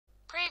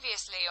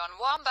Previously on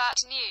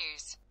Wombat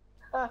News.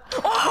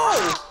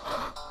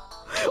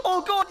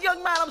 Oh God,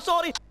 young man, I'm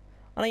sorry.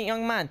 Alright,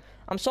 young man,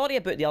 I'm sorry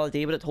about the other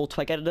day with the whole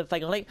twig and the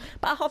thing, like,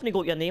 but I haven't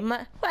got your name,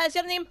 mate. What is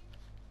your name?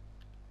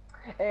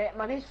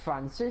 My name's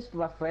Francis, but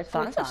my friend's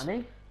called Francis?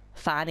 Fanny.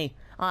 Fanny.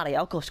 Alright,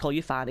 I'll just call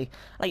you Fanny.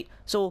 Right,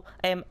 so,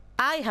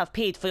 I have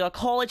paid for your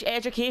college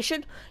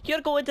education.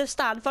 You're going to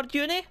Stanford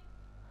Uni.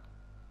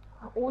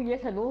 Oh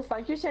yes, I know.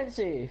 Thank you,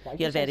 Sensei.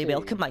 You're very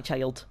welcome, my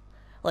child.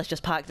 Let's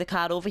just park the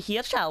car over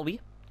here, shall we?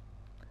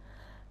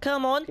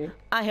 Come on, Okay.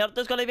 I heard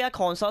there's going to be a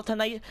concert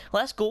tonight.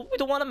 Let's go, we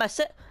don't want to miss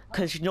it.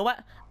 Because you know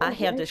what? I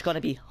heard it's going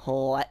to be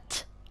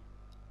lit.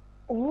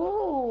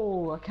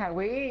 Oh, I can't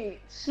wait.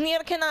 Near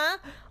can I?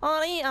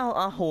 Alright,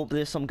 I hope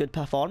there's some good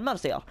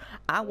performers there.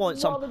 I want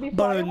Will some there be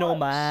Bruno fireworks?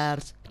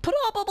 Mars.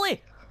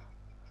 Probably.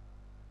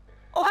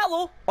 Oh,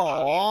 hello.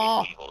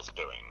 Oh,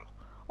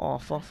 oh,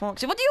 for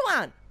fuck's sake. What do you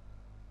want?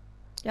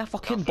 Yeah,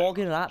 fucking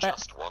bogging that bit.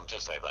 Just want to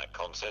say that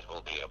concert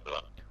will be a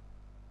blast.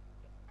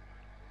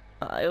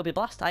 It'll be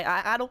blast.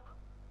 I know.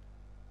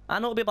 I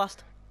know it'll be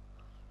blast.